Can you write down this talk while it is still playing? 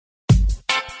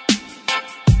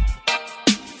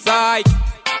Psych.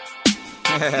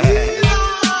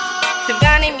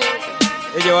 Ghana music.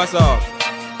 Hey, what's up?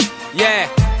 Yeah.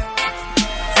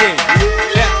 See.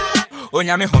 Yeah.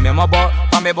 Onyame home mo bo,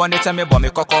 pa me bo ne cha me bo me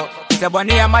koko. Se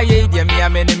boni amaye die me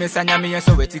amene me sanya me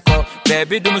so wetiko.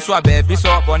 Baby dum so a baby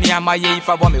so boni amaye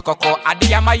fa bo me koko.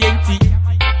 Ade amaye nti.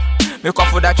 Me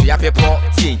kofo da twa pepo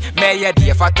ti. Me ye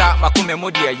de fata makome mu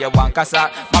de ye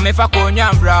wankasa. Ma me fa ko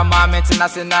nyambra ma me tina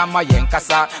se na ma ye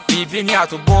nkasa. Bibi ni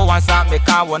atobo wansa me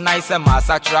kan wo nice ma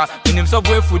satra. Minim so bo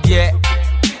efu de.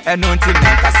 Eno nti me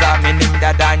nkasa minim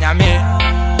dada nyame.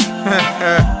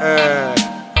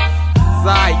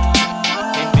 Psych.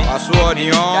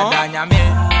 Aswori on dada nyame.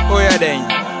 Oh yeah then.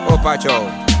 Oh pacho.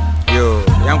 Yo,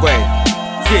 yangwe.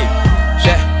 See.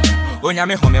 She.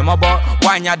 Onyame home mo bo.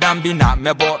 Wanya dambi na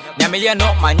mebo. Nyame ye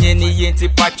no manye ni yenti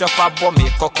pacho fa bo me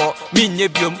koko. Mi nye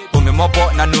biom home mo bo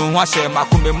na no ho ahye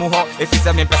makome mu ho.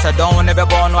 Efisa me pesa don ne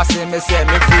bebo no ase me se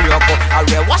me free yoko.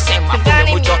 Awe wa se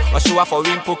makome mu jo. Oshuwa for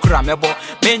wimpo kra mebo.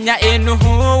 Menya enu hu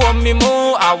wo mi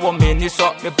mu awo me ni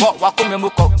so. Me bo wakome mu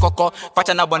kokoko.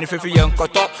 Pacha na boni fefi ye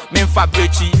nkoto. Me mfa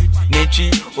brechi nechi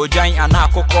ojan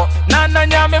anakoko. Na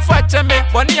nyame fache me.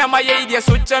 Boni amaye ide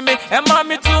so cheme. E ma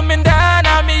me tu me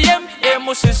ndana me yem.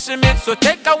 So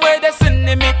take away the sin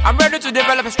in me. I'm ready to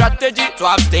develop a strategy to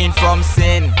abstain from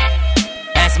sin.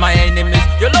 That's my enemies.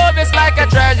 Your love is like a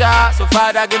treasure. So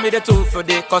Father, give me the tool for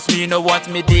this. Cause me no want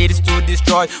me deeds to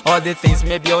destroy all the things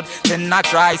me build. Then I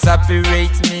try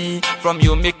separate me from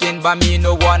you making, but me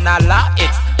no wanna allow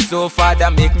it. So Father,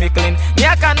 make me clean.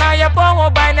 Nya kana ya pomo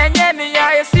by na nyeni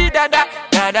ya see dada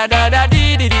dada dada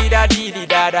di di di da di di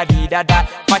dada di dada.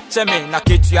 Pacha me na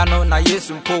ketuano na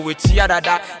Yesu mpo weti ya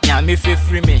dada. Nya me fe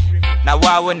free me. Na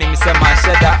wa woni me se man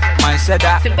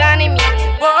sheda. Ghana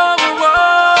music. Whoa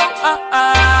whoa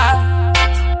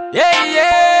yeah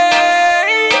yeah.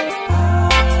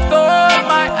 Stole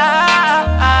my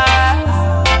eyes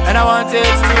and I wanted to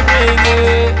bring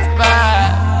it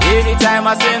back. Anytime I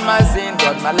sin my sin,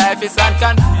 God, my life is in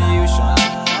confusion.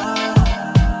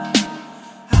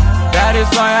 That is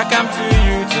why I come to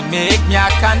you to make me a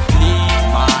complete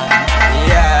man.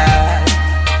 Yeah.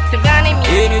 Ghana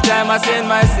music. Anytime I sin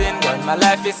my sin, God, my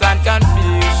life is in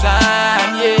confusion.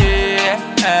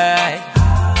 Yeah.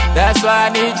 That's why I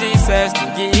need Jesus to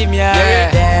give me a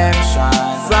redemption.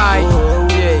 Oh,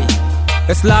 yeah.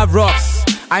 It's love rocks.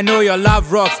 I know your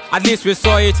love rocks. At least we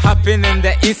saw it happen in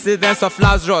the incidents of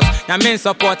Lazarus. I mean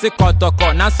support it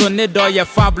kotoko. Now so need all your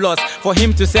fabulous. For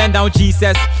him to send down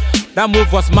Jesus, that move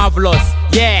was marvelous.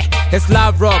 Yeah, his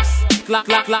love rocks.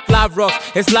 Love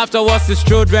rocks. His love towards his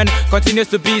children continues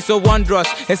to be so wondrous.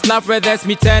 His love rests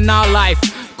me eternal life.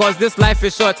 Cause this life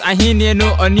is short and he need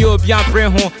no on you be pray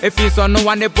home. If he's on no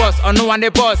one the boss, on no one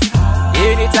the boss.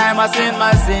 Anytime I sin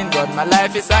my sin, God, my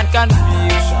life is in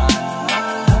confusion.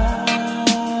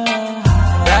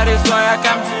 That is why I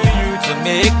come to you to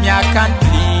make me a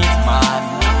complete man.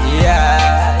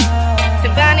 Yeah.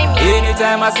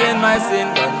 Anytime I sin my sin,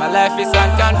 God, my life is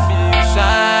in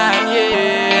confusion.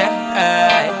 Yeah.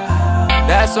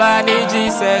 That's why I need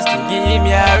Jesus to give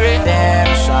me a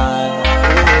redemption.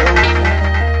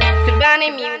 Ghana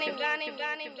music.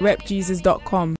 repjesus.com